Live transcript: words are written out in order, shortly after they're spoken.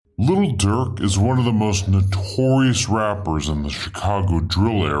Lil Durk is one of the most notorious rappers in the Chicago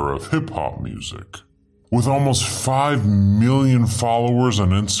drill era of hip-hop music. With almost 5 million followers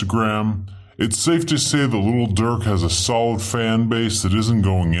on Instagram, it's safe to say that Lil Durk has a solid fan base that isn't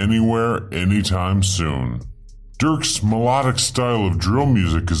going anywhere anytime soon. Durk's melodic style of drill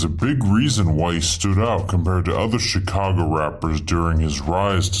music is a big reason why he stood out compared to other Chicago rappers during his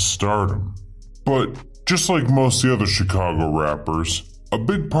rise to stardom. But just like most of the other Chicago rappers, a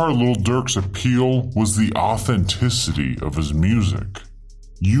big part of Lil Durk's appeal was the authenticity of his music.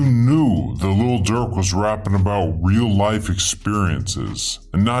 You knew that Lil Durk was rapping about real-life experiences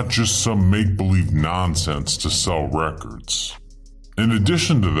and not just some make-believe nonsense to sell records. In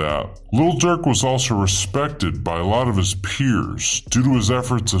addition to that, Lil Durk was also respected by a lot of his peers due to his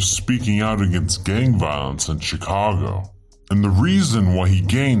efforts of speaking out against gang violence in Chicago. And the reason why he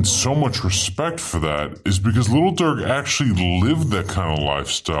gained so much respect for that is because Lil Durk actually lived that kind of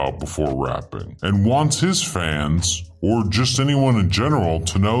lifestyle before rapping and wants his fans, or just anyone in general,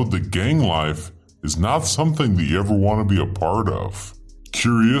 to know that gang life is not something that you ever want to be a part of.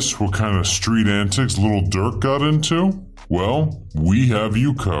 Curious what kind of street antics Lil Durk got into? Well, we have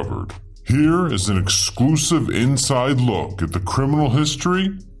you covered. Here is an exclusive inside look at the criminal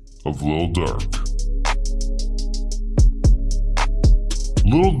history of Lil Durk.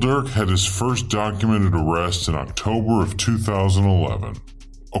 Lil Durk had his first documented arrest in October of 2011.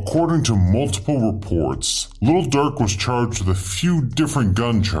 According to multiple reports, Lil Durk was charged with a few different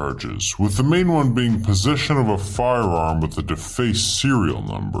gun charges, with the main one being possession of a firearm with a defaced serial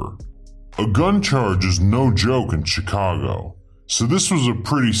number. A gun charge is no joke in Chicago, so this was a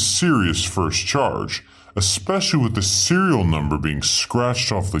pretty serious first charge, especially with the serial number being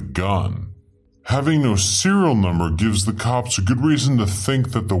scratched off the gun. Having no serial number gives the cops a good reason to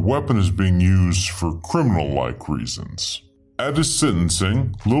think that the weapon is being used for criminal-like reasons. At his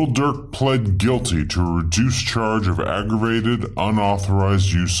sentencing, Lil Durk pled guilty to a reduced charge of aggravated,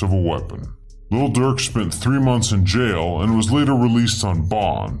 unauthorized use of a weapon. Lil Durk spent 3 months in jail and was later released on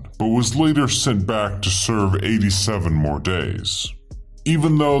bond, but was later sent back to serve 87 more days.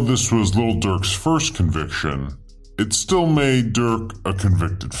 Even though this was Lil Durk's first conviction, it still made Durk a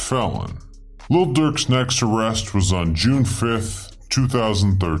convicted felon. Lil Durk's next arrest was on June 5th,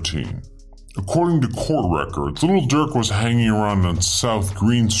 2013. According to court records, Lil Durk was hanging around on South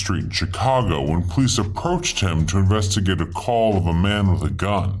Green Street in Chicago when police approached him to investigate a call of a man with a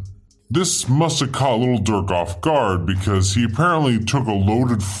gun. This must have caught Lil Durk off guard because he apparently took a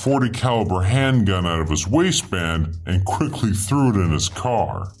loaded .40 caliber handgun out of his waistband and quickly threw it in his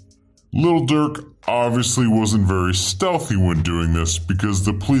car. Lil Durk obviously wasn't very stealthy when doing this because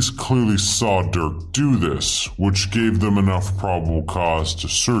the police clearly saw Durk do this, which gave them enough probable cause to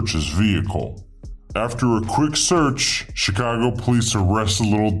search his vehicle. After a quick search, Chicago police arrested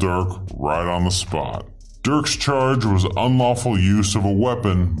Lil Durk right on the spot. Durk's charge was unlawful use of a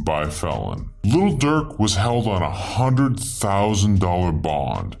weapon by a felon. Lil Durk was held on a $100,000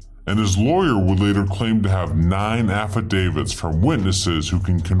 bond, and his lawyer would later claim to have 9 affidavits from witnesses who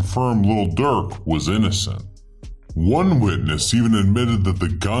can confirm Lil Durk was innocent. One witness even admitted that the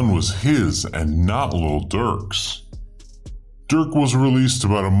gun was his and not Lil Durk's. Durk was released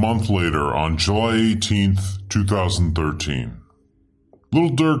about a month later on July 18th, 2013.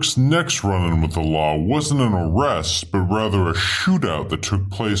 Lil Durk's next run-in with the law wasn't an arrest, but rather a shootout that took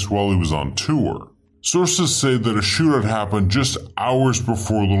place while he was on tour. Sources say that a shootout happened just hours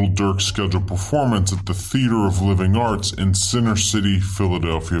before Lil Durk's scheduled performance at the Theater of Living Arts in Center City,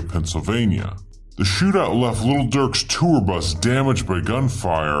 Philadelphia, Pennsylvania. The shootout left Lil Durk's tour bus damaged by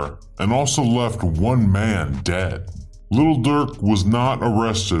gunfire and also left 1 man dead. Lil Durk was not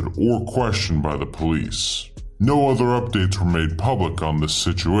arrested or questioned by the police. No other updates were made public on this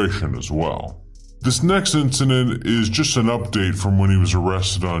situation as well. This next incident is just an update from when he was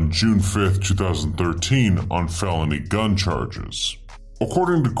arrested on June 5th, 2013 on felony gun charges.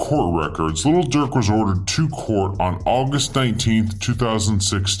 According to court records, Lil Durk was ordered to court on August 19th,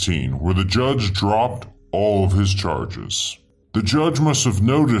 2016, where the judge dropped all of his charges. The judge must have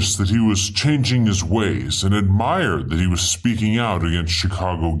noticed that he was changing his ways and admired that he was speaking out against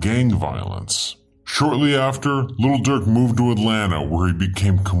Chicago gang violence. Shortly after, Lil Durk moved to Atlanta, where he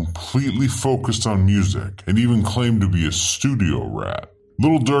became completely focused on music and even claimed to be a studio rat.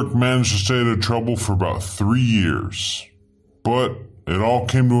 Lil Durk managed to stay out of trouble for about 3 years. But it all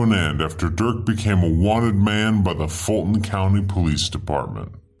came to an end after Durk became a wanted man by the Fulton County Police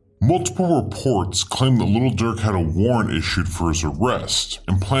Department. Multiple reports claim that Lil Durk had a warrant issued for his arrest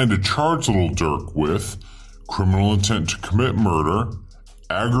and planned to charge Lil Durk with criminal intent to commit murder,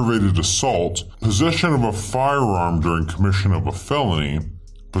 aggravated assault, possession of a firearm during commission of a felony,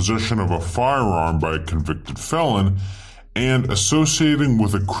 possession of a firearm by a convicted felon, and associating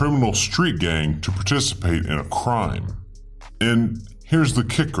with a criminal street gang to participate in a crime. And here's the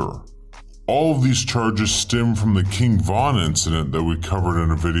kicker. All of these charges stem from the King Von incident that we covered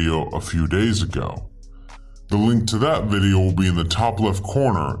in a video a few days ago. The link to that video will be in the top left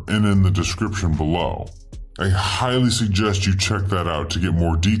corner and in the description below. I highly suggest you check that out to get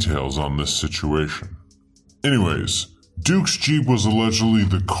more details on this situation. Anyways, Duke's Jeep was allegedly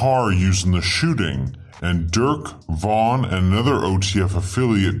the car used in the shooting, and Dirk, Von, and another OTF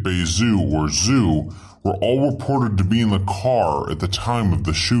affiliate, Beizhu or Zoo, were all reported to be in the car at the time of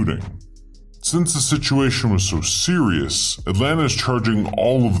the shooting. Since the situation was so serious, Atlanta is charging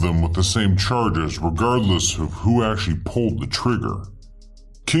all of them with the same charges regardless of who actually pulled the trigger.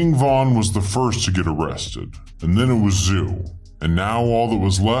 King Von was the first to get arrested, and then it was Zoo, and now all that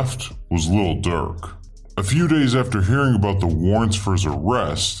was left was Lil Durk. A few days after hearing about the warrants for his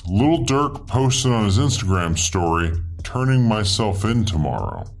arrest, Lil Durk posted on his Instagram story, "Turning myself in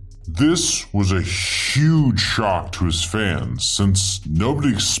tomorrow." This was a huge shock to his fans, since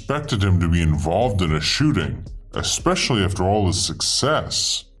nobody expected him to be involved in a shooting, especially after all his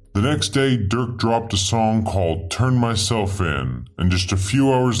success. The next day, Durk dropped a song called "Turn Myself In," and just a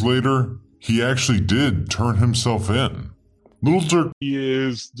few hours later, he actually did turn himself in. Lil Durk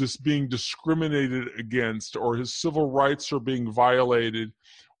is just being discriminated against, or his civil rights are being violated.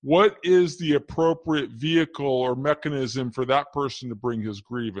 What is the appropriate vehicle or mechanism for that person to bring his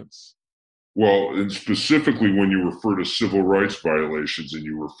grievance? Well, and specifically when you refer to civil rights violations, and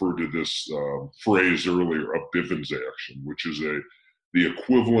you refer to this phrase earlier, a Bivens action, which is the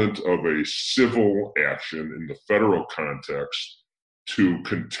equivalent of a civil action in the federal context to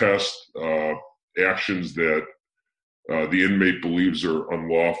contest actions that the inmate believes are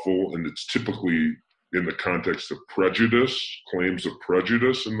unlawful, and it's typically in the context of prejudice, claims of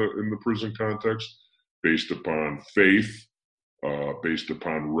prejudice in the prison context, based upon faith, based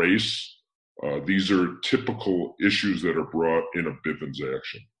upon race. These are typical issues that are brought in a Bivens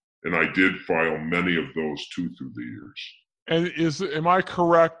action, and I did file many of those too through the years. And am I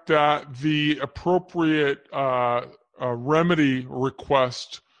correct that the appropriate remedy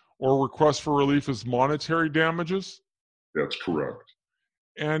request or request for relief is monetary damages? That's correct.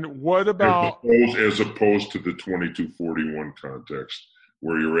 And what about... As opposed to the 2241 context,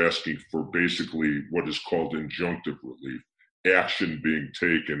 where you're asking for basically what is called injunctive relief, action being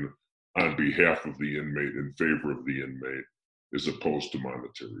taken on behalf of the inmate in favor of the inmate, as opposed to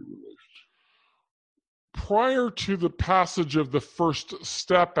monetary relief. Prior to the passage of the First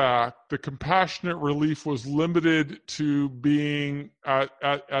Step Act, the compassionate relief was limited to being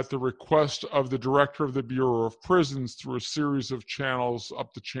at the request of the director of the Bureau of Prisons through a series of channels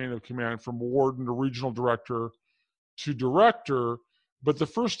up the chain of command, from warden to regional director to director. But the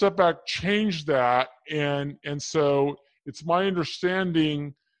First Step Act changed that, and so it's my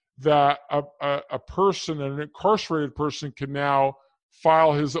understanding that a person, an incarcerated person, can now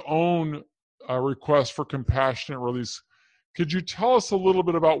file his own request for compassionate release. Could you tell us a little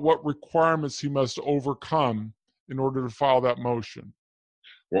bit about what requirements he must overcome in order to file that motion?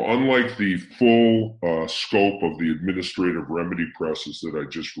 Well, unlike the full scope of the administrative remedy process that I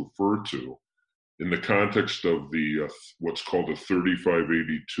just referred to, in the context of the what's called a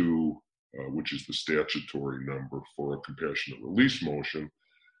 3582, which is the statutory number for a compassionate release motion,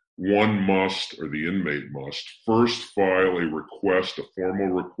 one must, or the inmate must, first file a request, a formal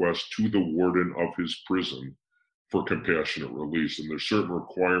request to the warden of his prison for compassionate release. And there's certain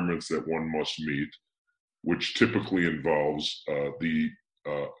requirements that one must meet, which typically involves a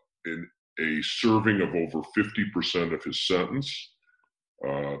serving of over 50% of his sentence,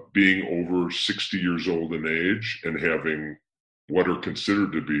 being over 60 years old in age, and having what are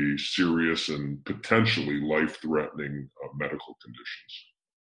considered to be serious and potentially life-threatening medical conditions.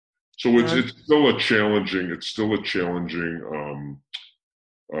 So it's still a challenging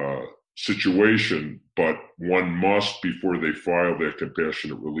situation, but one must, before they file that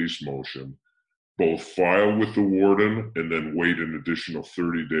compassionate release motion, both file with the warden and then wait an additional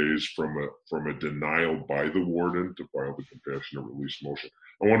 30 days from a denial by the warden to file the compassionate release motion.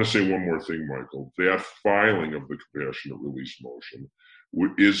 I want to say one more thing, Michael. That filing of the compassionate release motion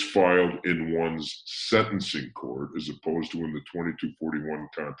is filed in one's sentencing court, as opposed to in the 2241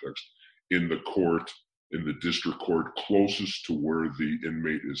 context, in the district court closest to where the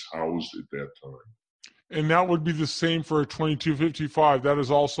inmate is housed at that time. And that would be the same for a 2255. That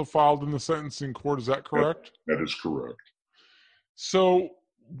is also filed in the sentencing court. Is that correct? That is correct. So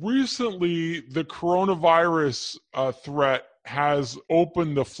recently, the coronavirus threat has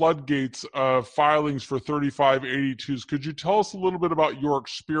opened the floodgates of filings for 3582s. Could you tell us a little bit about your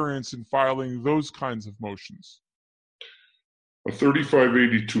experience in filing those kinds of motions? A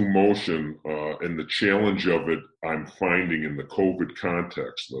 3582 motion and the challenge of it I'm finding in the COVID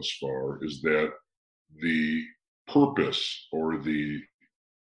context thus far is that the purpose or the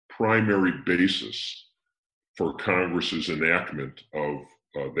primary basis for Congress's enactment of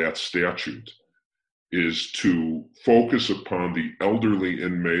that statute is to focus upon the elderly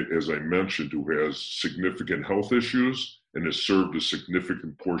inmate, as I mentioned, who has significant health issues and has served a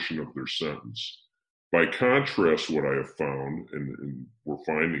significant portion of their sentence. By contrast, what I have found, and we're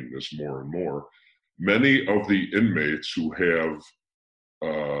finding this more and more, many of the inmates who have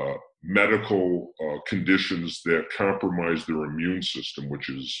medical conditions that compromise their immune system, which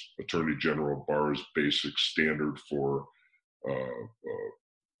is Attorney General Barr's basic standard for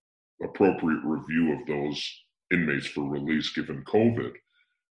appropriate review of those inmates for release given COVID,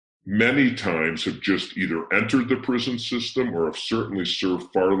 many times have just either entered the prison system or have certainly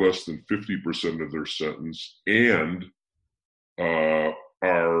served far less than 50% of their sentence and are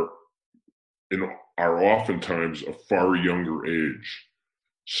oftentimes a far younger age.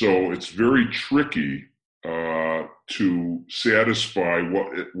 So it's very tricky to satisfy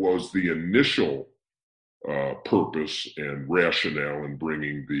what it was the initial purpose and rationale in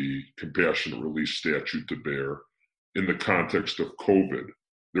bringing the compassionate release statute to bear in the context of COVID.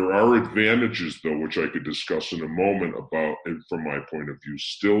 There are advantages, though, which I could discuss in a moment about, and from my point of view,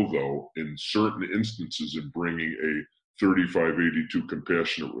 still, though, in certain instances in bringing a 3582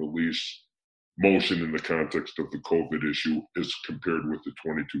 compassionate release motion in the context of the COVID issue as compared with the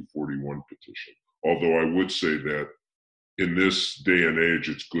 2241 petition. Although I would say that in this day and age,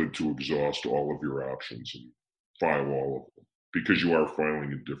 it's good to exhaust all of your options and file all of them because you are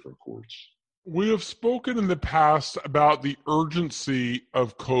filing in different courts. We have spoken in the past about the urgency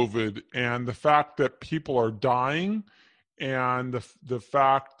of COVID and the fact that people are dying and the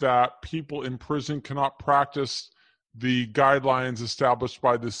fact that people in prison cannot practice the guidelines established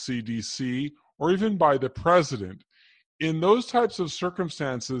by the CDC or even by the president. In those types of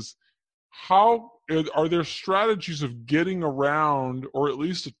circumstances, how are there strategies of getting around or at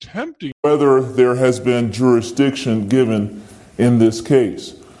least attempting whether there has been jurisdiction given in this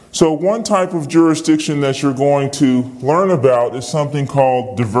case? So one type of jurisdiction that you're going to learn about is something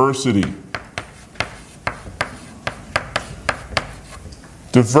called diversity.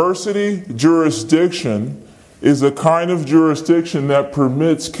 Diversity jurisdiction is a kind of jurisdiction that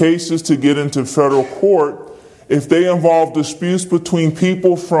permits cases to get into federal court if they involve disputes between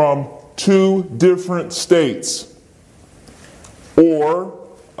people from two different states, or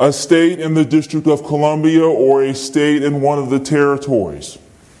a state in the District of Columbia or a state in one of the territories.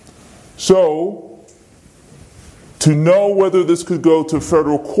 So, to know whether this could go to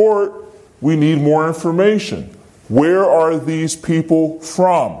federal court, we need more information. Where are these people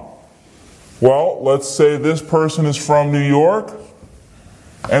from? Well, let's say this person is from New York,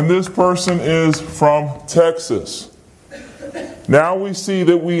 and this person is from Texas. Now we see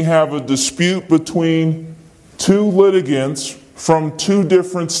that we have a dispute between two litigants from two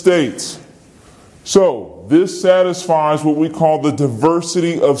different states. So this satisfies what we call the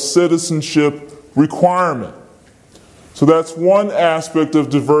diversity of citizenship requirement. So that's one aspect of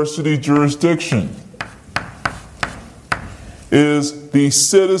diversity jurisdiction, is the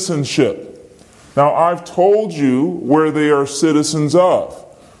citizenship. Now I've told you where they are citizens of.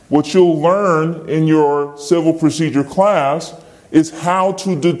 What you'll learn in your civil procedure class is how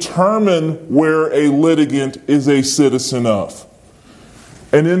to determine where a litigant is a citizen of.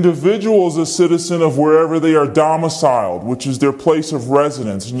 An individual is a citizen of wherever they are domiciled, which is their place of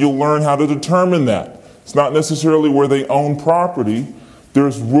residence, and you'll learn how to determine that. It's not necessarily where they own property.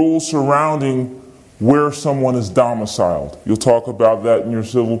 There's rules surrounding where someone is domiciled. You'll talk about that in your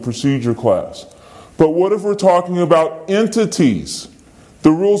civil procedure class. But what if we're talking about entities?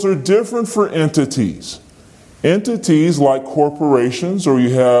 The rules are different for entities. Entities like corporations, or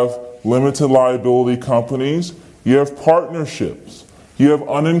you have limited liability companies, you have partnerships, you have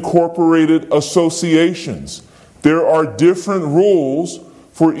unincorporated associations. There are different rules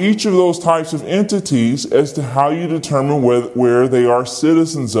for each of those types of entities as to how you determine where they are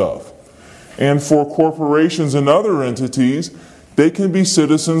citizens of. And for corporations and other entities, they can be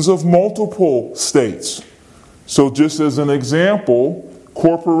citizens of multiple states. So just as an example,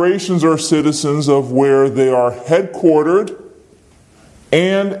 corporations are citizens of where they are headquartered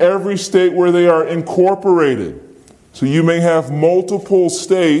and every state where they are incorporated. So you may have multiple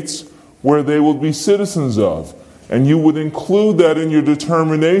states where they will be citizens of, and you would include that in your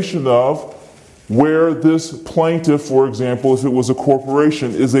determination of where this plaintiff, for example, if it was a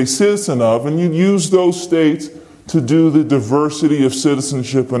corporation, is a citizen of, and you use those states to do the diversity of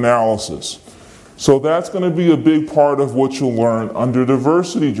citizenship analysis. So that's going to be a big part of what you'll learn under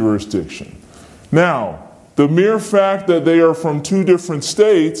diversity jurisdiction. Now, the mere fact that they are from two different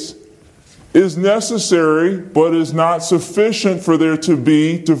states is necessary, but is not sufficient for there to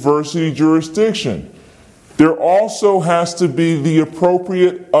be diversity jurisdiction. There also has to be the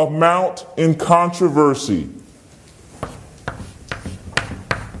appropriate amount in controversy.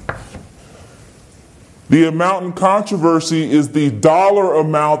 The amount in controversy is the dollar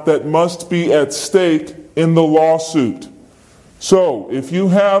amount that must be at stake in the lawsuit. So, if you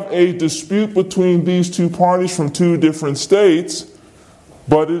have a dispute between these two parties from two different states,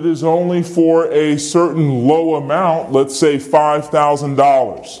 but it is only for a certain low amount, let's say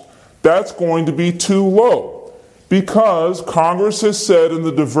 $5,000, that's going to be too low because Congress has said in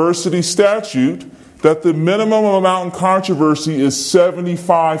the diversity statute that the minimum amount in controversy is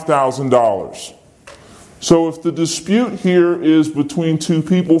 $75,000. So if the dispute here is between two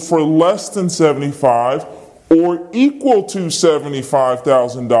people for less than $75,000 or equal to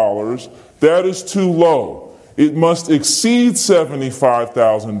 $75,000, that is too low. It must exceed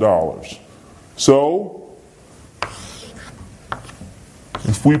 $75,000. So,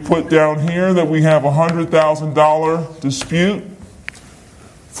 if we put down here that we have a $100,000 dispute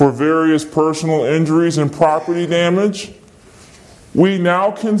for various personal injuries and property damage, we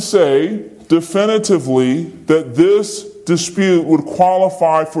now can say definitively that this dispute would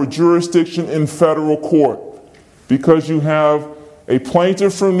qualify for jurisdiction in federal court because you have a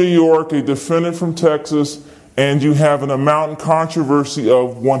plaintiff from New York, a defendant from Texas, and you have an amount in controversy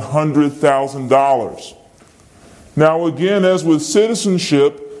of $100,000. Now again, as with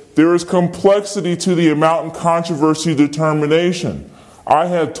citizenship, there is complexity to the amount in controversy determination. I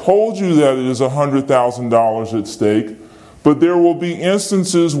had told you that it is $100,000 at stake, but there will be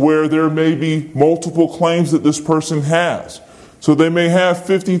instances where there may be multiple claims that this person has. So they may have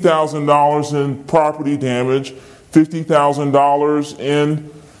 $50,000 in property damage, $50,000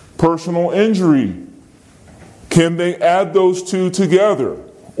 in personal injury. Can they add those two together?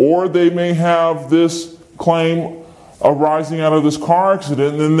 Or they may have this claim arising out of this car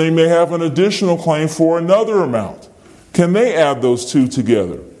accident, and then they may have an additional claim for another amount. Can they add those two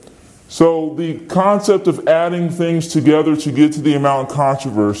together? So the concept of adding things together to get to the amount of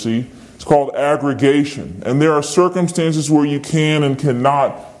controversy is called aggregation. And there are circumstances where you can and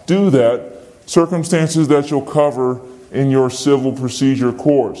cannot do that, circumstances that you'll cover in your civil procedure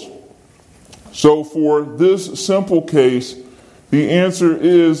course. So for this simple case, the answer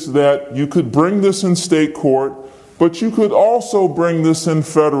is that you could bring this in state court, but you could also bring this in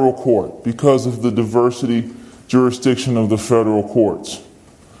federal court because of the diversity jurisdiction of the federal courts.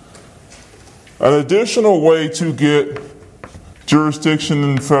 An additional way to get jurisdiction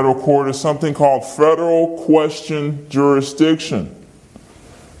in federal court is something called federal question jurisdiction.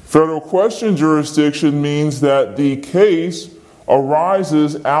 Federal question jurisdiction means that the case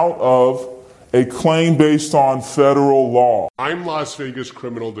arises out of a claim based on federal law. I'm Las Vegas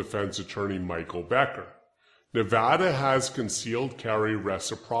criminal defense attorney Michael Becker. Nevada has concealed carry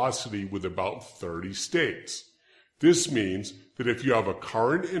reciprocity with about 30 states. This means that if you have a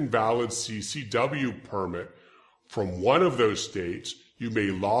current invalid CCW permit from one of those states, you may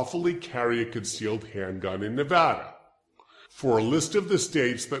lawfully carry a concealed handgun in Nevada. For a list of the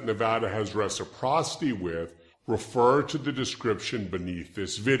states that Nevada has reciprocity with, refer to the description beneath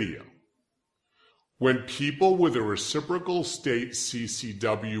this video. When people with a reciprocal state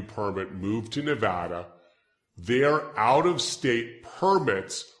CCW permit move to Nevada, their out-of-state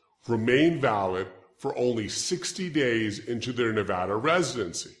permits remain valid for only 60 days into their Nevada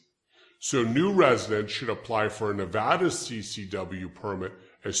residency. So new residents should apply for a Nevada CCW permit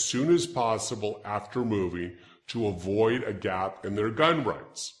as soon as possible after moving to avoid a gap in their gun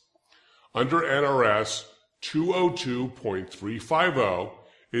rights. Under NRS 202.350,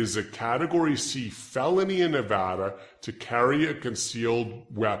 it is a Category C felony in Nevada to carry a concealed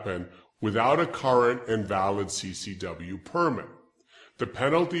weapon without a current and valid CCW permit. The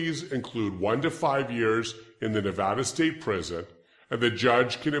penalties include 1 to 5 years in the Nevada State Prison, and the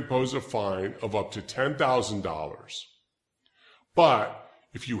judge can impose a fine of up to $10,000. But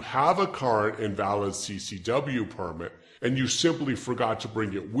if you have a current and valid CCW permit and you simply forgot to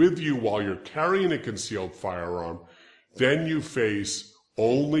bring it with you while you're carrying a concealed firearm, then you face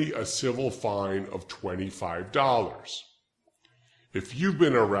only a civil fine of $25. If you've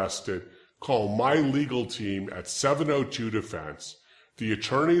been arrested, call my legal team at 702 Defense. The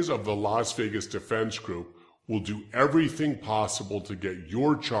attorneys of the Las Vegas Defense Group will do everything possible to get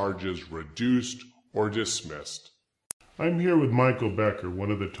your charges reduced or dismissed. I'm here with Michael Becker, one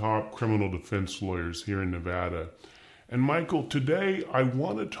of the top criminal defense lawyers here in Nevada. And Michael, today I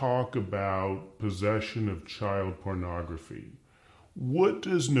want to talk about possession of child pornography. What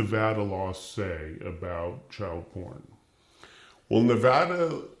does Nevada law say about child porn? Well,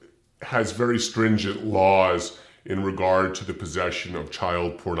 Nevada has very stringent laws in regard to the possession of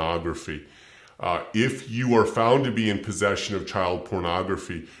child pornography. If you are found to be in possession of child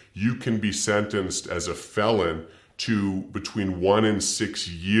pornography, you can be sentenced as a felon to between 1 and 6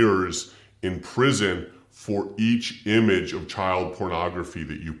 years in prison for each image of child pornography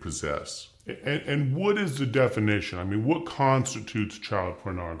that you possess. And what is the definition? I mean, what constitutes child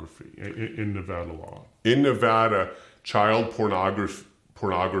pornography in Nevada law? In Nevada, child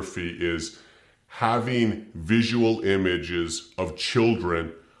pornography is having visual images of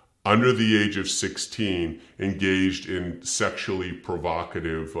children under the age of 16 engaged in sexually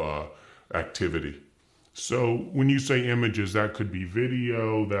provocative activity. So when you say images, that could be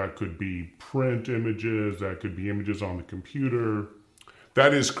video, that could be print images, that could be images on the computer.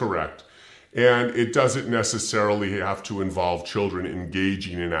 That is correct. And it doesn't necessarily have to involve children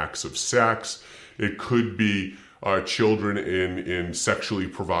engaging in acts of sex. It could be children in sexually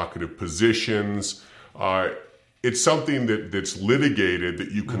provocative positions. It's something that's litigated that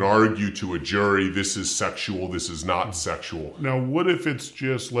you can argue to a jury, this is sexual, this is not sexual. Now, what if it's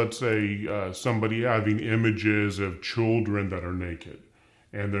just, let's say, somebody having images of children that are naked,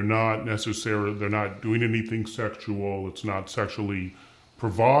 and they're not doing anything sexual, it's not sexually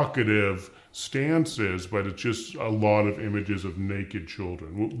provocative stances, but it's just a lot of images of naked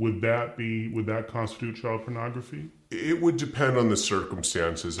children. Would that constitute child pornography? It would depend on the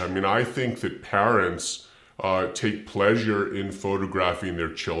circumstances. I mean, I think that parents take pleasure in photographing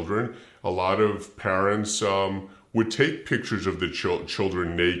their children. A lot of parents would take pictures of the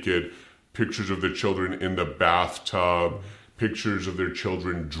children naked, pictures of the children in the bathtub, pictures of their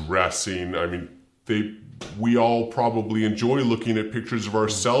children dressing. I mean, we all probably enjoy looking at pictures of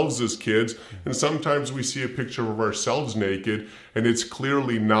ourselves as kids, and sometimes we see a picture of ourselves naked, and it's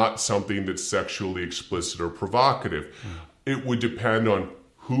clearly not something that's sexually explicit or provocative. It would depend on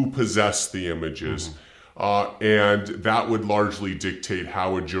who possessed the images. And that would largely dictate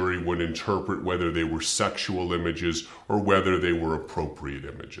how a jury would interpret whether they were sexual images or whether they were appropriate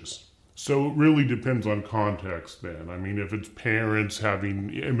images. So it really depends on context then. I mean, if it's parents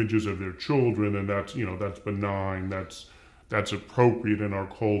having images of their children, and that's benign, that's appropriate in our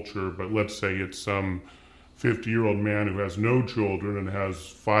culture. But let's say it's some 50-year-old man who has no children and has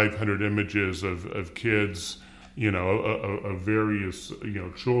 500 images of kids, of various,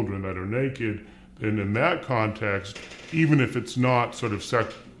 children that are naked. And in that context, even if it's not sort of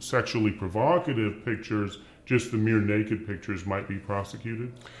sexually provocative pictures, just the mere naked pictures might be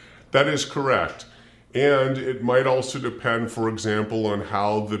prosecuted? That is correct. And it might also depend, for example, on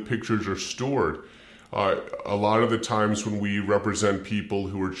how the pictures are stored. A lot of the times when we represent people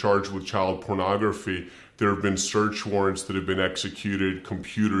who are charged with child pornography, there have been search warrants that have been executed,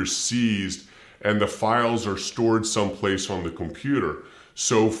 computers seized, and the files are stored someplace on the computer.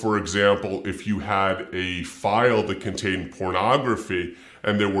 So, for example, if you had a file that contained pornography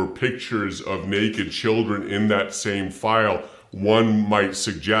and there were pictures of naked children in that same file, one might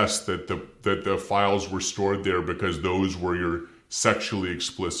suggest that the files were stored there because those were your sexually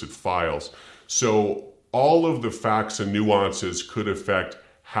explicit files. So all of the facts and nuances could affect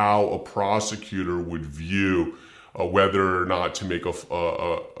how a prosecutor would view whether or not to make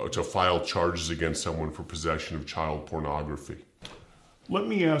to file charges against someone for possession of child pornography. Let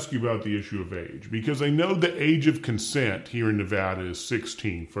me ask you about the issue of age, because I know the age of consent here in Nevada is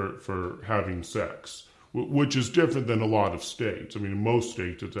 16 for having sex, which is different than a lot of states. I mean, in most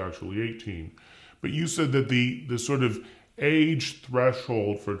states, it's actually 18. But you said that the sort of age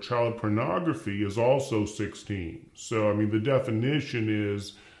threshold for child pornography is also 16. So, I mean, the definition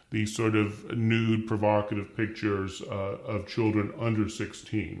is these sort of nude, provocative pictures of children under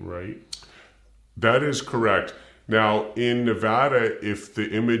 16, right? That is correct. Now, in Nevada, if the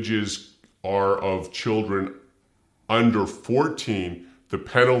images are of children under 14, the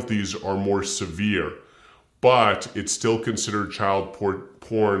penalties are more severe, but it's still considered child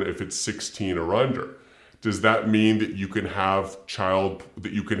porn if it's 16 or under. Does that mean that you can have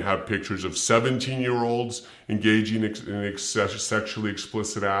pictures of 17-year-olds engaging in sexually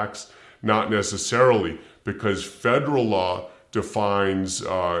explicit acts? Not necessarily, because federal law defines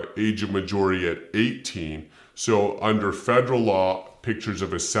age of majority at 18. So under federal law, pictures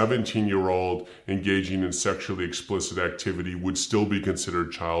of a 17-year-old engaging in sexually explicit activity would still be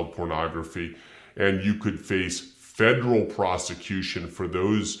considered child pornography. and you could face federal prosecution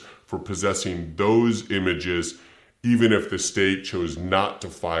for possessing those images, even if the state chose not to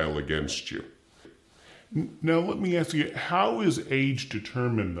file against you. Now, let me ask you, how is age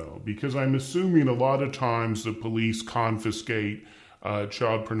determined, though? Because I'm assuming a lot of times the police confiscate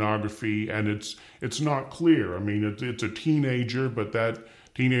child pornography, and it's not clear. I mean, it's a teenager, but that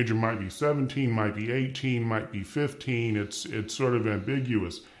teenager might be 17, might be 18, might be 15. It's sort of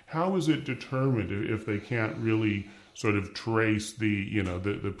ambiguous. How is it determined if they can't really sort of trace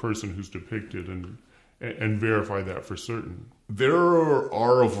the person who's depicted and verify that for certain? There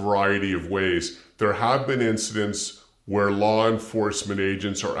are a variety of ways. There have been incidents where law enforcement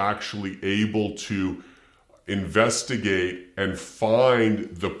agents are actually able to investigate and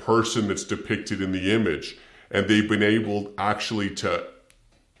find the person that's depicted in the image. And they've been able actually to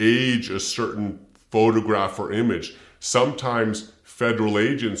age a certain photograph or image. Sometimes federal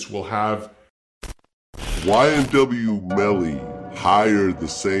agents will have... Y&W Melly hired the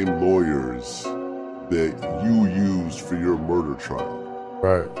same lawyers that you used for your murder trial.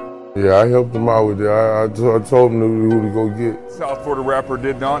 Right. Yeah, I helped him out with that. I told him who to go get. South Florida rapper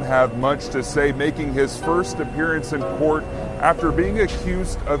did not have much to say, making his first appearance in court after being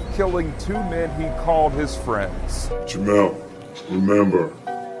accused of killing two men he called his friends. Jamel, remember,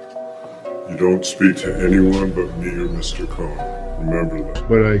 you don't speak to anyone but me or Mr. Cohn. Remember that.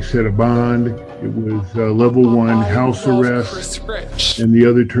 But I set a bond. It was level 1 house arrest, and the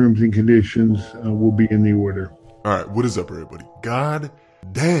other terms and conditions will be in the order. All right, what is up, everybody? God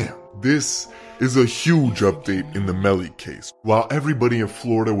damn, this is a huge update in the Melly case. While everybody in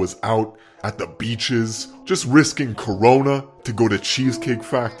Florida was out at the beaches, just risking Corona to go to Cheesecake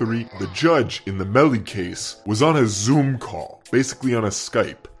Factory, the judge in the Melly case was on a Zoom call, basically on a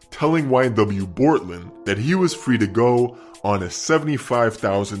Skype, telling Y&W Bortland that he was free to go on a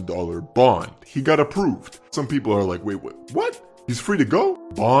 $75,000 bond. He got approved. Some people are like, wait, what? He's free to go?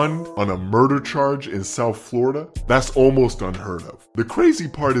 Bond on a murder charge in South Florida? That's almost unheard of. The crazy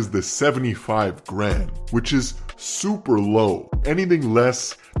part is the $75,000, which is super low. Anything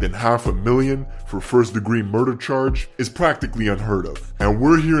less than $500,000 for first-degree murder charge is practically unheard of. And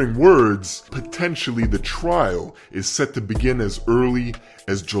we're hearing words, potentially the trial is set to begin as early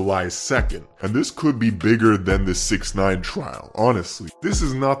as July 2nd. And this could be bigger than the 6ix9ine trial, honestly. This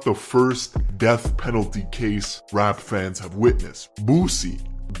is not the first death penalty case rap fans have witnessed. Boosie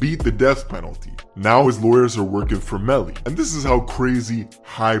beat the death penalty. Now his lawyers are working for Melly. And this is how crazy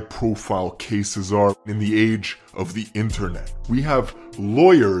high-profile cases are in the age of the internet. We have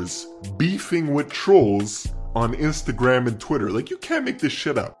lawyers beefing with trolls on Instagram and Twitter. Like, you can't make this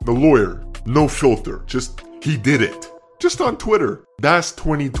shit up. The lawyer, no filter, just he did it. Just on Twitter. That's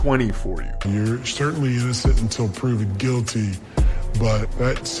 2020 for you. You're certainly innocent until proven guilty, but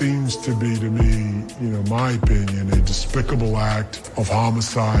that seems to be, to me, my opinion, a despicable act of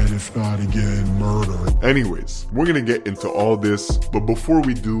homicide, if not, again, murder. Anyways, we're gonna get into all this, but before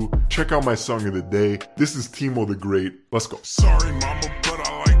we do, check out my song of the day. This is Timo the Great. Let's go. Sorry, mama, but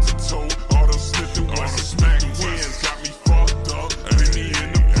I like to tote. All those Smith and Wesson smack wins got me fucked up. Put me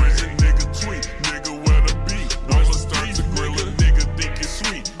in the prison, nigga tweet. Nigga, where the beat? I'ma start to grill a nigga, think it's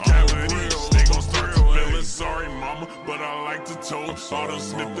sweet. Real, they gon' start to feelin'. Sorry, mama, but I like to tote. All those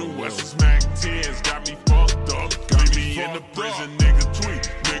Smith and Wesson smack 10s got me fucked up. Put me in the prison, nigga tweet.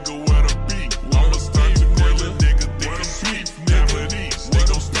 Nigga, where the beat? I'ma start to grill a nigga, think it's sweet. Never these, they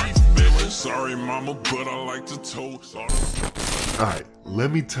gon' start to feelin'. Sorry, mama, but I like to tote. Alright,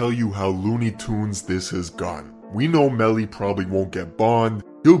 let me tell you how Looney Tunes this has gone. We know Melly probably won't get bond.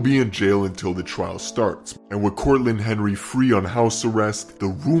 He'll be in jail until the trial starts. And with Cortland Henry free on house arrest, the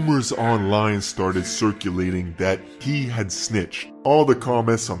rumors online started circulating that he had snitched. All the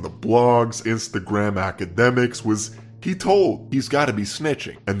comments on the blogs, Instagram, academics was, he told, he's gotta be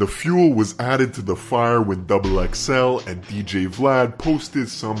snitching. And the fuel was added to the fire when XXL and DJ Vlad posted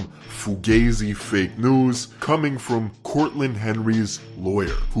some fugazi fake news coming from Cortland Henry's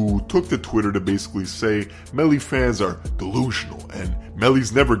lawyer, who took to Twitter to basically say Melly fans are delusional and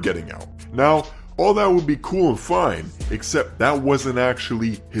Melly's never getting out. Now, all that would be cool and fine, except that wasn't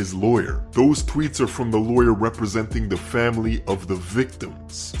actually his lawyer. Those tweets are from the lawyer representing the family of the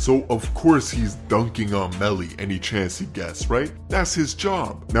victims. So of course he's dunking on Melly any chance he gets, right? That's his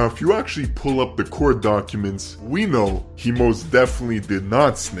job. Now if you actually pull up the court documents, we know he most definitely did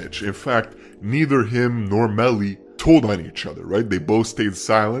not snitch. In fact, neither him nor Melly told on each other, right? They both stayed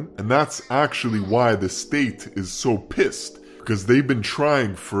silent, and that's actually why the state is so pissed. because they've been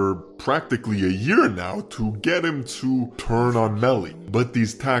trying for practically a year now to get him to turn on Melly. But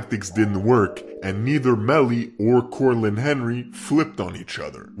these tactics didn't work, and neither Melly or Corlin Henry flipped on each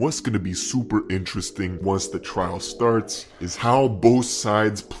other. What's gonna be super interesting once the trial starts is how both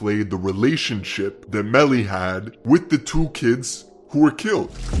sides played the relationship that Melly had with the two kids who were killed.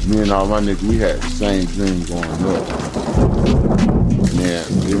 Me and all my niggas, we had the same dream going up. Man,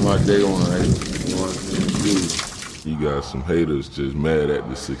 get my day on, you know what I'm saying? You got some haters just mad at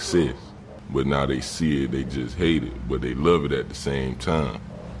the success, but now they see it, they just hate it, but they love it at the same time.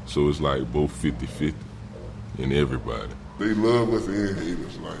 So it's like both 50-50 in everybody. They love us and hate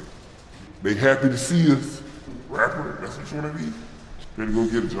us, like, they happy to see us. Rapper, that's what you wanna be? Better go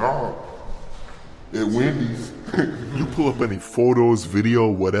get a job at Wendy's. You pull up any photos,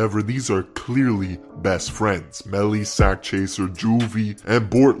 video, whatever, these are clearly best friends. Melly, Sack Chaser, Juvie, and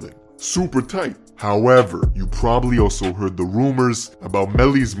Bortland. Super tight. However, you probably also heard the rumors about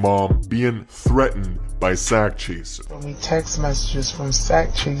Melly's mom being threatened by Sack Chaser. So we text messages from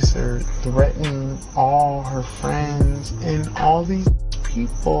Sack Chaser threatening all her friends and all these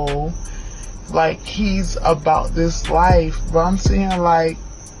people like he's about this life. But I'm saying, like,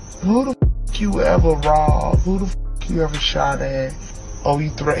 who the you ever robbed? Who the you ever shot at? Oh, you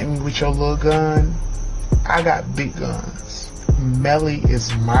threatened me with your little gun? I got big guns. Melly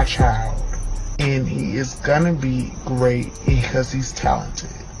is my child, and he is gonna be great because he's talented.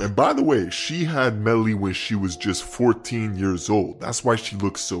 And by the way, she had Melly when she was just 14 years old. That's why she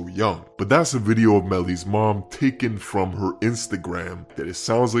looks so young. But that's a video of Melly's mom taken from her Instagram that it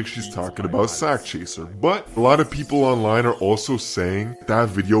sounds like she's talking about Sack Chaser. But a lot of people online are also saying that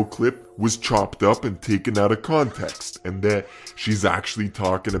video clip was chopped up and taken out of context, and that she's actually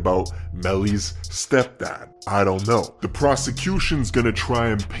talking about Melly's stepdad. I don't know. The prosecution's gonna try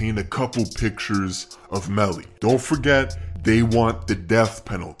and paint a couple pictures of Melly. Don't forget, they want the death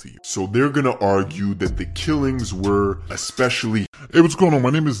penalty. So they're gonna argue that the killings were especially... Hey, what's going on?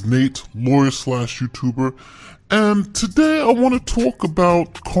 My name is Nate, lawyer/YouTuber, and today I want to talk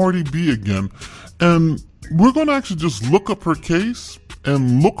about Cardi B again. And we're gonna actually just look up her case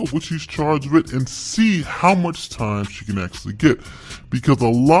and look at what she's charged with and see how much time she can actually get. Because a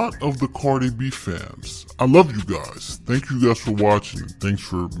lot of the Cardi B fans, I love you guys. Thank you guys for watching. Thanks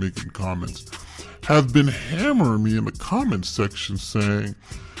for making comments. Have been hammering me in the comments section saying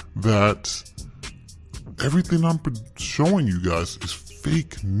that everything I'm showing you guys is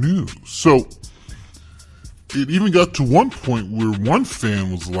fake news. So it even got to one point where one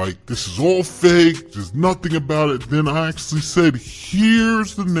fan was like, this is all fake, there's nothing about it. Then I actually said,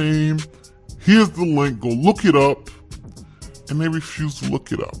 here's the name, here's the link, go look it up. And they refused to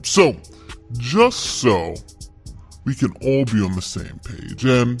look it up. So, just so we can all be on the same page,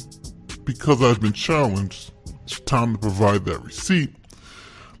 and because I've been challenged, it's time to provide that receipt.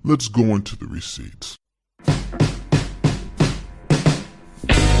 Let's go into the receipts.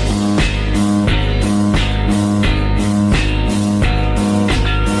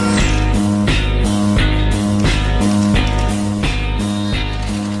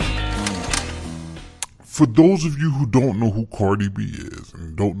 For those of you who don't know who Cardi B is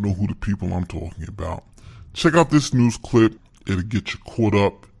and don't know who the people I'm talking about, check out this news clip. It'll get you caught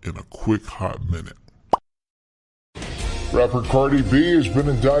up in a quick hot minute. Rapper Cardi B has been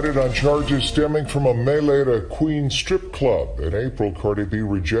indicted on charges stemming from a melee at a Queens strip club. In April, Cardi B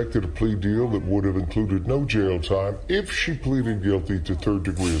rejected a plea deal that would have included no jail time if she pleaded guilty to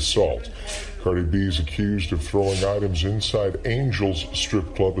third-degree assault. Cardi B is accused of throwing items inside Angel's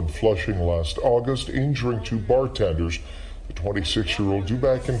strip club in Flushing last August, injuring two bartenders. The 26-year-old due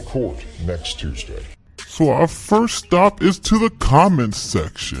back in court next Tuesday. So our first stop is to the comments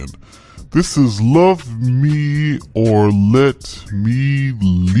section. This is Love Me or Let Me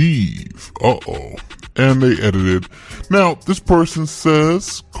Leave. Uh-oh. And they edited. Now, this person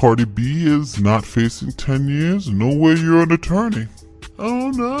says Cardi B is not facing 10 years. No way you're an attorney.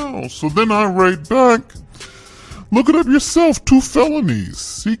 Oh no. So then I write back, look it up yourself, 2 felonies.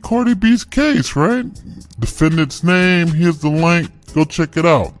 See Cardi B's case, right? Defendant's name, here's the link, go check it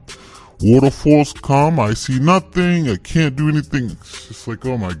out. Waterfalls come, I see nothing, I can't do anything. It's just like,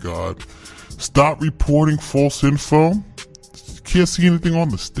 oh my God. Stop reporting false info. Can't see anything on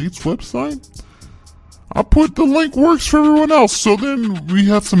the state's website. I put the link works for everyone else. So then we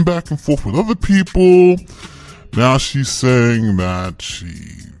have some back and forth with other people. Now she's saying that she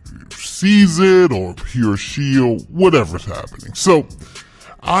sees it, or he or she, or whatever's happening. So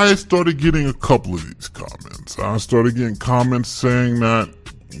I started getting a couple of these comments. I started getting comments saying that,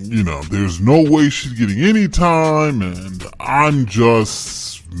 you know, there's no way she's getting any time, and I'm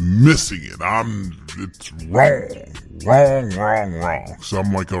just missing it. It's wrong. wrong. So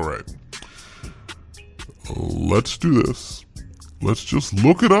I'm like, all right, let's do this. Let's just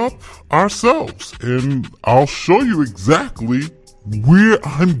look it up ourselves, and I'll show you exactly where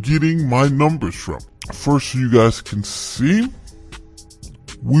I'm getting my numbers from. First, so you guys can see,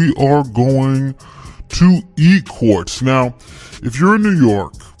 we are going to e-courts. Now, if you're in New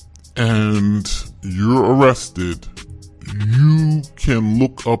York and you're arrested, you can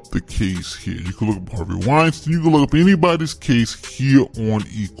look up the case here. You can look up Harvey Weinstein. You can look up anybody's case here on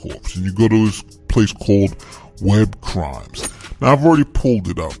eCorps. And you go to this place called Web Crimes. Now, I've already pulled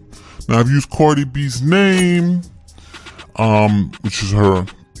it up. Now, I've used Cardi B's name, which is her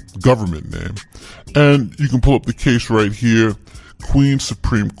government name. And you can pull up the case right here. Queens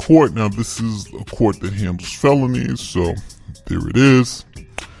Supreme Court. Now, this is a court that handles felonies. So, there it is.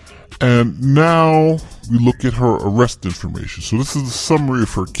 And now we look at her arrest information. So this is the summary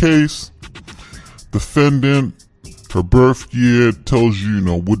of her case. Defendant, her birth year, tells you,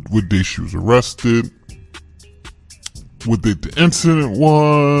 what day she was arrested, what date the incident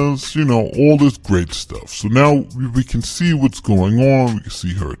was, all this great stuff. So now we can see what's going on. We can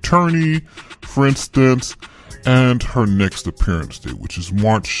see her attorney, for instance, and her next appearance date, which is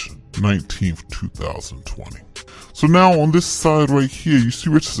March 19th, 2020. So now on this side right here, you see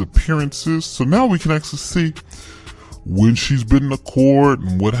where it says appearances. So now we can actually see when she's been to court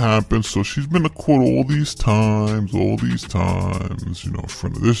and what happened. So she's been to court all these times, in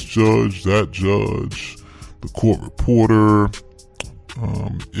front of this judge, that judge, the court reporter.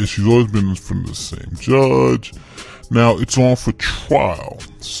 She's always been in front of the same judge. Now it's on for trial.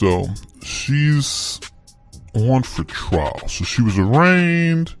 So she's on for trial. So she was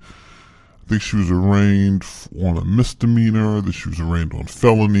arraigned. I think she was arraigned on a misdemeanor, that she was arraigned on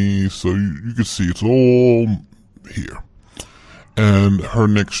felony. So you can see it's all here. And her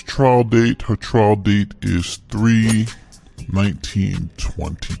next trial date, is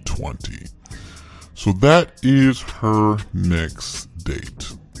 3/19/2020. So that is her next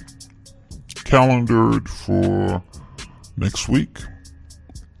date. Calendared for next week.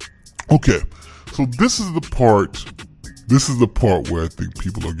 Okay, so this is the part where I think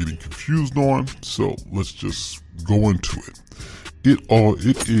people are getting confused on. So let's just go into it.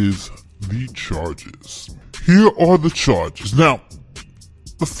 It is the charges. Here are the charges. Now,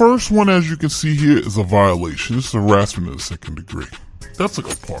 the first one, as you can see here, is a violation. This is harassment of the second degree. That's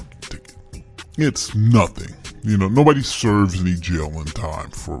like a parking ticket. It's nothing. Nobody serves any jail in time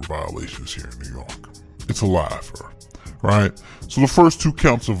for violations here in New York. It's a laugher, right? So the first two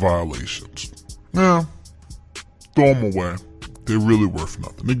counts are violations. Now, throw them away. They're really worth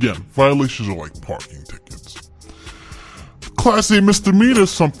nothing. Again, violations are like parking tickets. Class A misdemeanor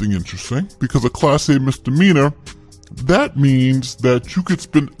is something interesting, because a Class A misdemeanor, that means that you could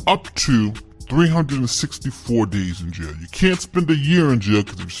spend up to 364 days in jail. You can't spend a year in jail,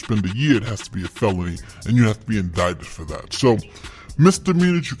 because if you spend a year, it has to be a felony, and you have to be indicted for that. So,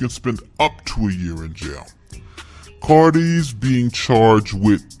 misdemeanors, you can spend up to a year in jail. Cardi's being charged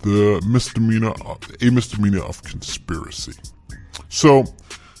with the misdemeanor of conspiracy. So,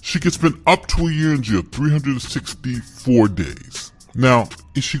 she could spend up to a year in jail, 364 days. Now,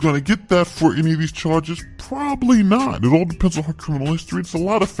 is she going to get that for any of these charges? Probably not. It all depends on her criminal history. It's a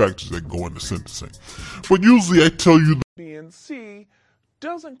lot of factors that go into sentencing. But usually I tell you B and C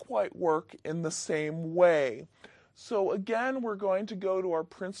doesn't quite work in the same way. So again, we're going to go to our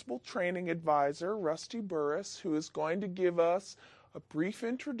principal training advisor, Rusty Burris, who is going to give us a brief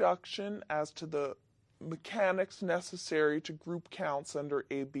introduction as to the mechanics necessary to group counts under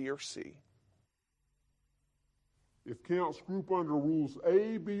A, B, or C. If counts group under rules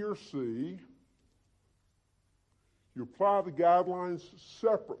A, B, or C, you apply the guidelines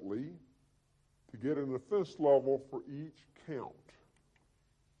separately to get an offense level for each count.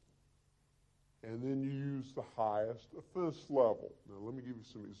 And then you use the highest offense level. Now let me give you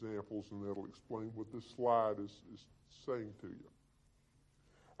some examples, and that'll explain what this slide is saying to you.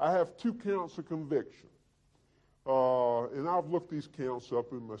 I have 2 counts of conviction. And I've looked these counts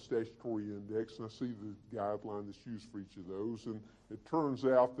up in my statutory index, and I see the guideline that's used for each of those, and it turns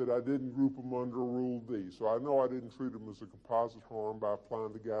out that I didn't group them under Rule D. So I know I didn't treat them as a composite harm by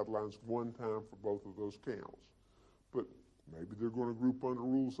applying the guidelines one time for both of those counts. But maybe they're going to group under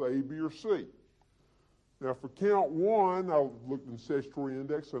Rules A, B, or C. Now for count 1, I looked in the statutory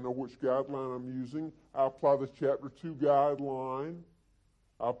index, I know which guideline I'm using. I apply the Chapter 2 guideline.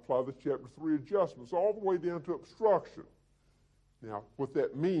 I apply the Chapter 3 adjustments all the way down to obstruction. Now, what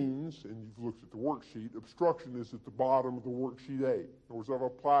that means, and you've looked at the worksheet, obstruction is at the bottom of the worksheet A. In other words, I've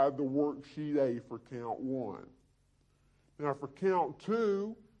applied the worksheet A for count 1. Now, for count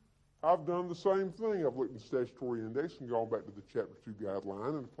 2, I've done the same thing. I've looked at the statutory index and gone back to the Chapter 2 guideline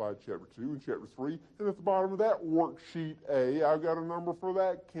and applied Chapter 2 and Chapter 3. And at the bottom of that worksheet A, I've got a number for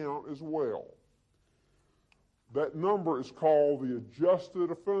that count as well. That number is called the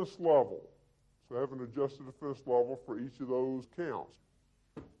adjusted offense level. So I have an adjusted offense level for each of those counts.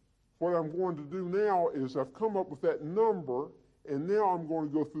 What I'm going to do now is I've come up with that number, and now I'm going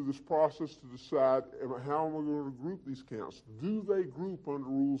to go through this process to decide how am I going to group these counts. Do they group under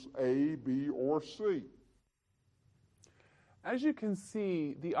rules A, B, or C? As you can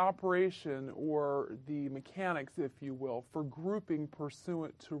see, the operation or the mechanics, if you will, for grouping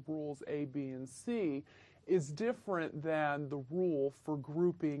pursuant to rules A, B, and C is different than the rule for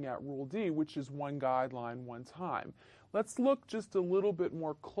grouping at Rule D, which is one guideline, one time. Let's look just a little bit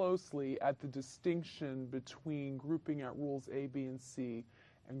more closely at the distinction between grouping at rules A, B, and C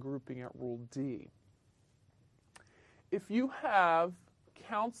and grouping at Rule D. If you have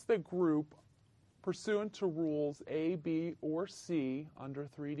counts that group pursuant to rules A, B, or C under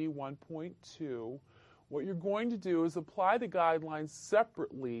 3D 1.2, what you're going to do is apply the guidelines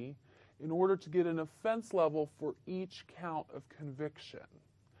separately in order to get an offense level for each count of conviction.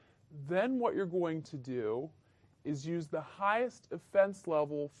 Then what you're going to do is use the highest offense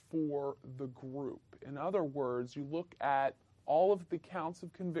level for the group. In other words, you look at all of the counts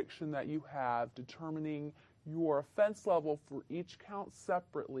of conviction that you have, determining your offense level for each count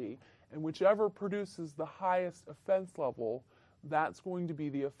separately, and whichever produces the highest offense level, that's going to be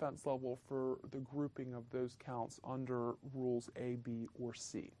the offense level for the grouping of those counts under rules A, B, or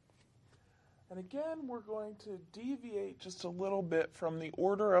C. And again, we're going to deviate just a little bit from the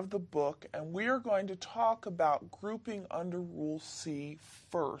order of the book, and we are going to talk about grouping under Rule C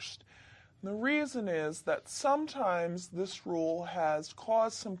first. And the reason is that sometimes this rule has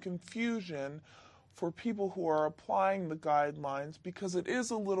caused some confusion for people who are applying the guidelines because it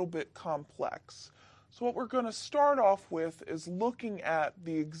is a little bit complex. So what we're going to start off with is looking at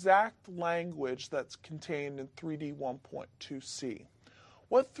the exact language that's contained in 3D 1.2c.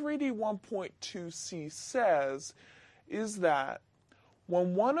 What 3D 1.2c says is that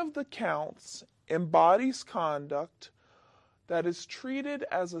when one of the counts embodies conduct that is treated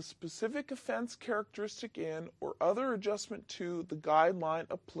as a specific offense characteristic in or other adjustment to the guideline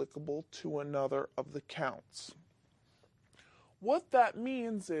applicable to another of the counts. What that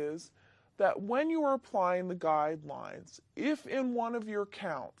means is that when you are applying the guidelines, if in one of your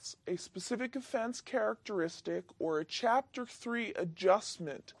counts a specific offense characteristic or a Chapter 3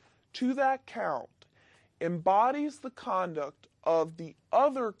 adjustment to that count embodies the conduct of the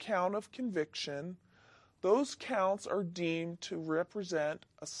other count of conviction, those counts are deemed to represent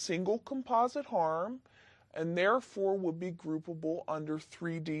a single composite harm and therefore would be groupable under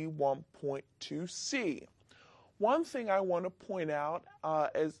 3D 1.2c. One thing I want to point out,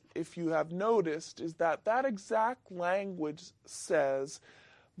 as if you have noticed, is that that exact language says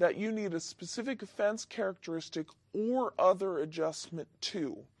that you need a specific offense characteristic or other adjustment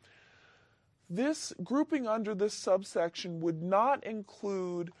to. This grouping under this subsection would not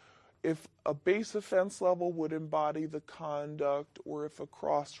include if a base offense level would embody the conduct or if a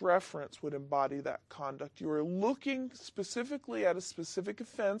cross-reference would embody that conduct. You are looking specifically at a specific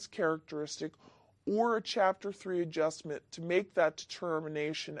offense characteristic or a Chapter 3 adjustment to make that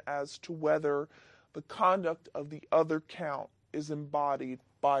determination as to whether the conduct of the other count is embodied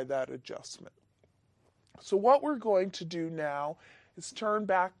by that adjustment. So what we're going to do now is turn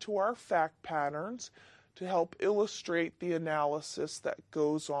back to our fact patterns to help illustrate the analysis that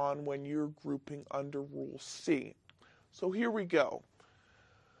goes on when you're grouping under Rule C. So here we go.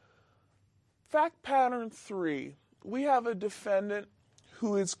 Fact pattern 3. We have a defendant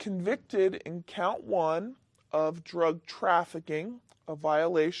who is convicted in count 1 of drug trafficking, a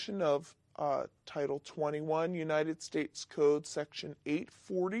violation of Title 21 United States Code Section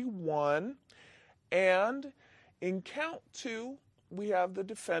 841, and in count 2 we have the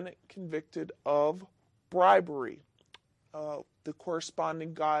defendant convicted of bribery. The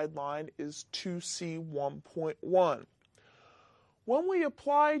corresponding guideline is 2C 1.1. When we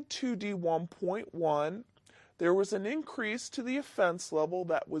applied 2D 1.1, there was an increase to the offense level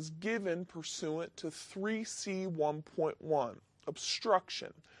that was given pursuant to 3C 1.1,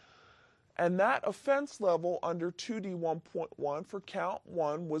 obstruction. And that offense level under 2D 1.1 for count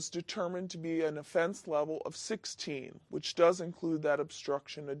 1 was determined to be an offense level of 16, which does include that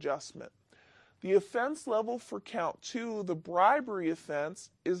obstruction adjustment. The offense level for count 2, the bribery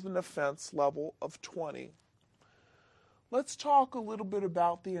offense, is an offense level of 20. Let's talk a little bit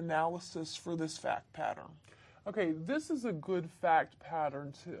about the analysis for this fact pattern. Okay, this is a good fact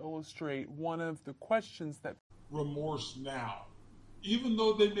pattern to illustrate one of the questions that remorse now. even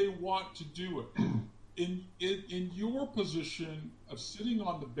though they may want to do it. In your position of sitting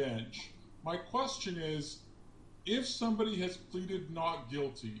on the bench, my question is, if somebody has pleaded not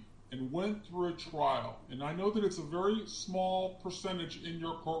guilty and went through a trial, and I know that it's a very small percentage in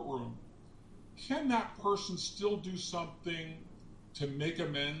your courtroom, can that person still do something to make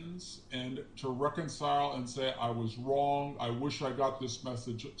amends and to reconcile and say, I was wrong, I wish I got this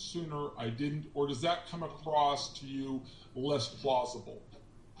message sooner, I didn't? Or does that come across to you less plausible?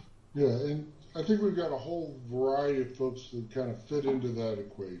 Yeah, and I think we've got a whole variety of folks that kind of fit into that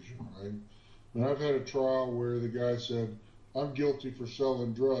equation, right? And I've had a trial where the guy said, I'm guilty for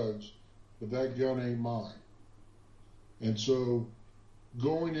selling drugs, but that gun ain't mine. And so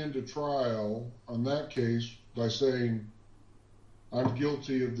going into trial on that case by saying, I'm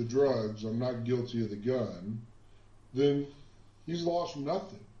guilty of the drugs, I'm not guilty of the gun, then he's lost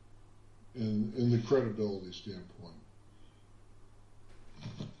nothing in the credibility standpoint.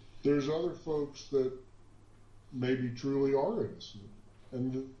 There's other folks that maybe truly are innocent,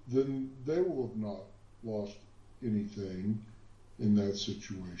 and then they will have not lost anything in that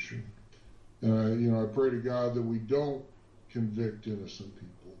situation. And I pray to God that we don't convict innocent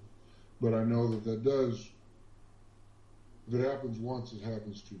people, but I know that does. If it happens once, it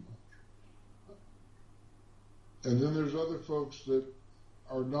happens too much. And then there's other folks that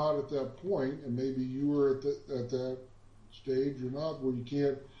are not at that point, and maybe you were at that stage or not, where you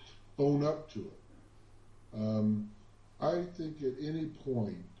can't own up to it. I think at any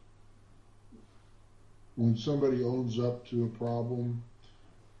point, when somebody owns up to a problem,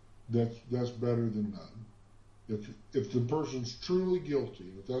 that's better than none. If the person's truly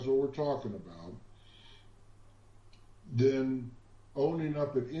guilty, if that's what we're talking about, then owning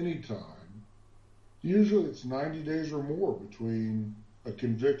up at any time, usually it's 90 days or more between a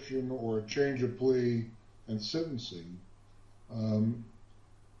conviction or a change of plea and sentencing.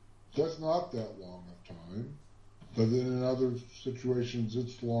 That's not that long of time, but then in other situations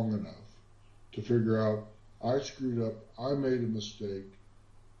it's long enough to figure out, I screwed up, I made a mistake,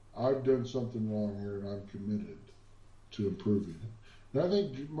 I've done something wrong here, and I'm committed to improving it. And I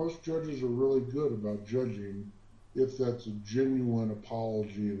think most judges are really good about judging if that's a genuine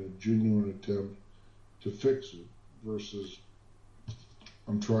apology and a genuine attempt to fix it versus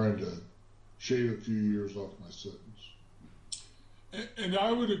I'm trying to shave a few years off my sentence. And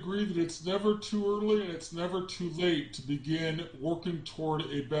I would agree that it's never too early and it's never too late to begin working toward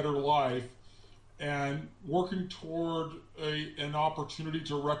a better life and working toward an opportunity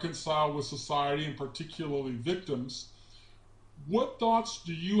to reconcile with society and particularly victims. What thoughts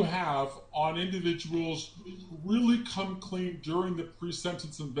do you have on individuals who really come clean during the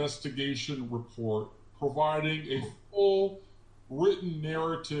pre-sentence investigation report, providing a full written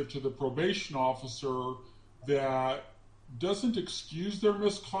narrative to the probation officer that doesn't excuse their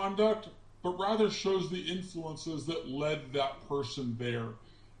misconduct, but rather shows the influences that led that person there?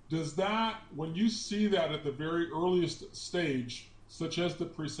 Does that, when you see that at the very earliest stage, such as the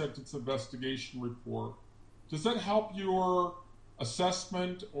pre-sentence investigation report, does that help your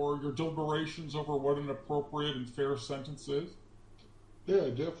assessment or your deliberations over what an appropriate and fair sentence is? Yeah,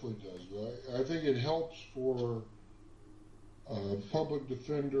 it definitely does. I think it helps for a public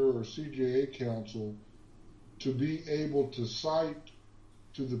defender or CJA counsel to be able to cite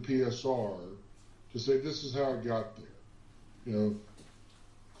to the PSR to say, this is how I got there.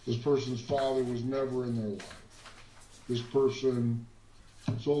 This person's father was never in their life. This person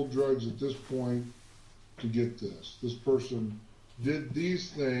sold drugs at this point to get this. This person did these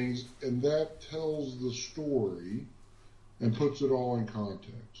things, and that tells the story and puts it all in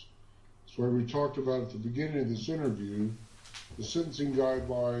context. That's why we talked about at the beginning of this interview, the sentencing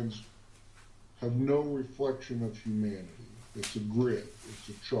guidelines have no reflection of humanity. It's a grid, it's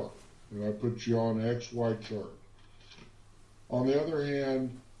a chart, and I put you on an XY chart. On the other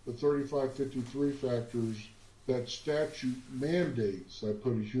hand, the 3553 factors, that statute mandates I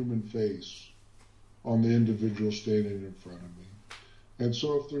put a human face on the individual standing in front of me. And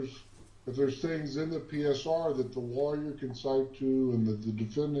so if there's things in the PSR that the lawyer can cite to and that the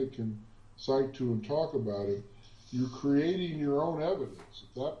defendant can cite to and talk about it, you're creating your own evidence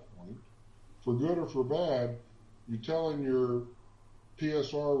at that point. For good or for bad, you're telling your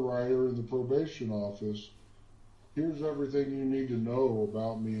PSR writer in the probation office, here's everything you need to know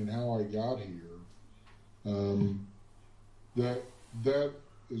about me and how I got here. That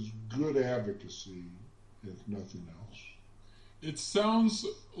is good advocacy, if nothing else. It sounds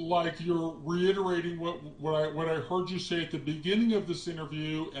like you're reiterating what I heard you say at the beginning of this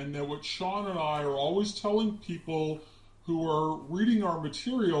interview, and that what Sean and I are always telling people who are reading our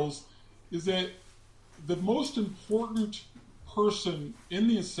materials is that the most important person in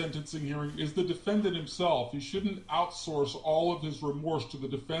the sentencing hearing is the defendant himself. He shouldn't outsource all of his remorse to the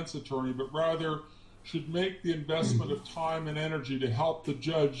defense attorney, but rather should make the investment of time and energy to help the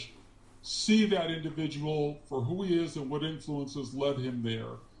judge see that individual for who he is and what influences led him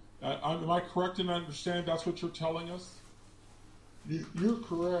there. Am I correct in understanding that's what you're telling us? You're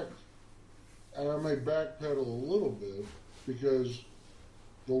correct, and I may backpedal a little bit because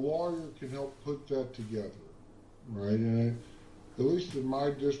the lawyer can help put that together, right? And at least in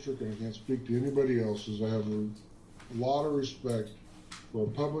my district, and I can't speak to anybody else's, I have a lot of respect for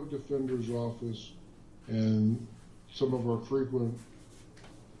our public defender's office and some of our frequent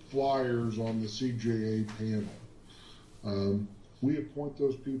flyers on the CJA panel. We appoint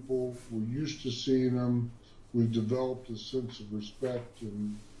those people. We're used to seeing them. We've developed a sense of respect.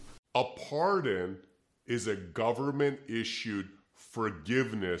 And a pardon is a government-issued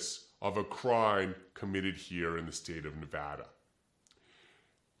forgiveness of a crime committed here in the state of Nevada.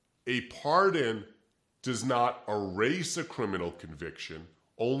 A pardon does not erase a criminal conviction.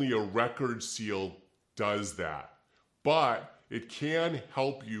 Only a record seal does that. But it can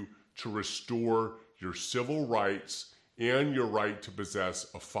help you to restore your civil rights and your right to possess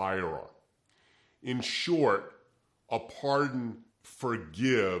a firearm. In short, a pardon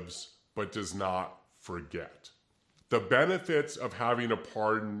forgives but does not forget. The benefits of having a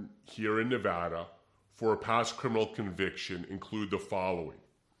pardon here in Nevada for a past criminal conviction include the following.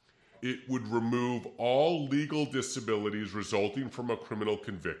 It would remove all legal disabilities resulting from a criminal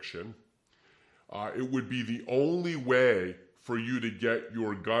conviction. It would be the only way for you to get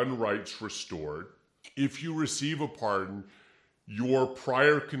your gun rights restored. If you receive a pardon, your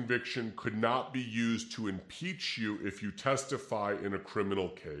prior conviction could not be used to impeach you if you testify in a criminal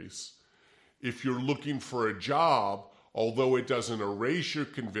case. If you're looking for a job, although it doesn't erase your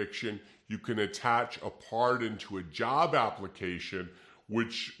conviction, you can attach a pardon to a job application,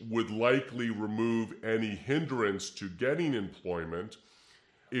 which would likely remove any hindrance to getting employment.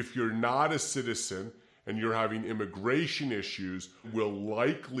 If you're not a citizen and you're having immigration issues, will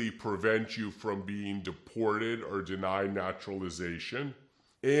likely prevent you from being deported or denied naturalization,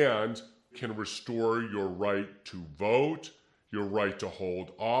 and can restore your right to vote, your right to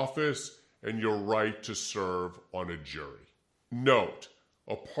hold office, and your right to serve on a jury. Note,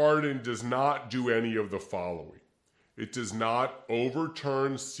 a pardon does not do any of the following. It does not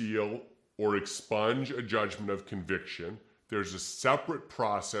overturn, seal, or expunge a judgment of conviction. There's a separate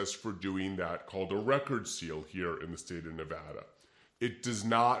process for doing that called a record seal here in the state of Nevada. It does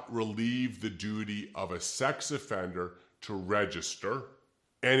not relieve the duty of a sex offender to register,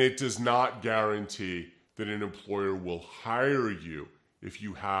 and it does not guarantee that an employer will hire you if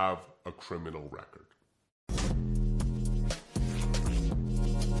you have a criminal record.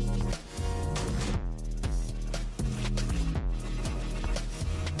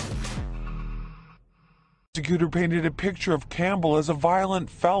 The prosecutor painted a picture of Campbell as a violent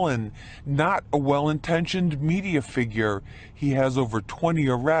felon, not a well-intentioned media figure. He has over 20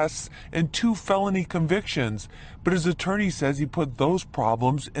 arrests and 2 felony convictions, but his attorney says he put those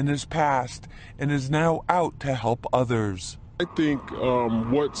problems in his past and is now out to help others. I think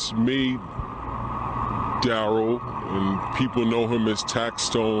what's made Daryl, and people know him as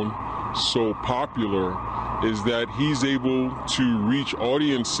Taxstone, so popular is that he's able to reach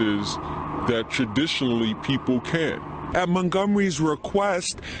audiences that traditionally people can't. At Montgomery's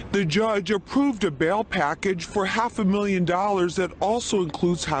request, the judge approved a bail package for $500,000 that also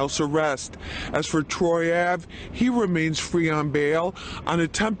includes house arrest. As for Troy Ave, he remains free on bail on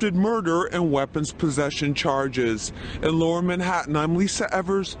attempted murder and weapons possession charges. In Lower Manhattan, I'm Lisa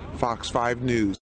Evers, Fox 5 News.